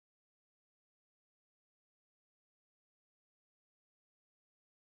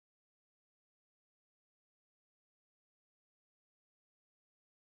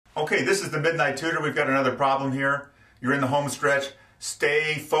Okay, this is the Midnight Tutor. We've got another problem here. You're in the home stretch.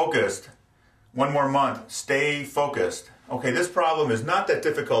 Stay focused. One more month. Stay focused. Okay, this problem is not that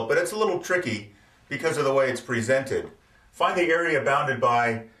difficult, but it's a little tricky because of the way it's presented. Find the area bounded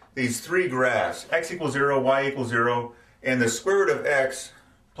by these three graphs, x equals 0, y equals 0, and the square root of x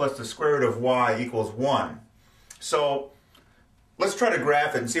plus the square root of y equals 1. So let's try to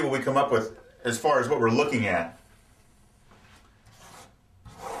graph it and see what we come up with as far as what we're looking at.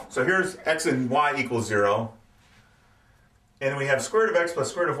 So here's x and y equals 0. And we have square root of x plus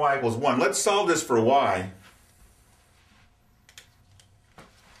square root of y equals 1. Let's solve this for y.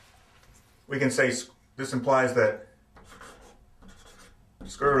 We can say this implies that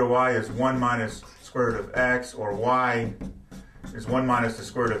square root of y is 1 minus square root of x, or y is 1 minus the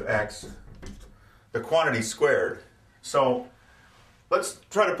square root of x, the quantity squared. So let's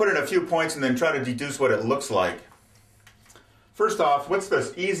try to put in a few points and then try to deduce what it looks like. First off, what's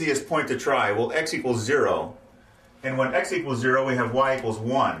the easiest point to try? Well, x equals 0. And when x equals 0, we have y equals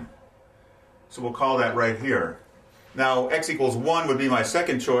 1. So we'll call that right here. Now, x equals 1 would be my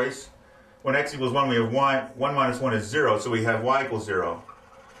second choice. When x equals 1, we have 1 minus 1 is 0, so we have y equals 0.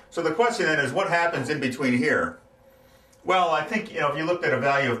 So the question then is, what happens in between here? Well, I think, if you looked at a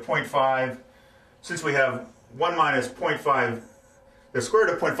value of 0.5, since we have 1 minus 0.5, the square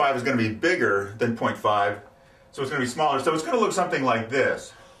root of 0.5 is going to be bigger than 0.5, so it's going to be smaller. So it's going to look something like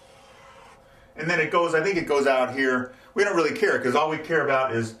this. And then it goes, I think it goes out here. We don't really care, because all we care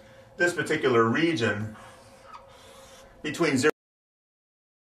about is this particular region between 0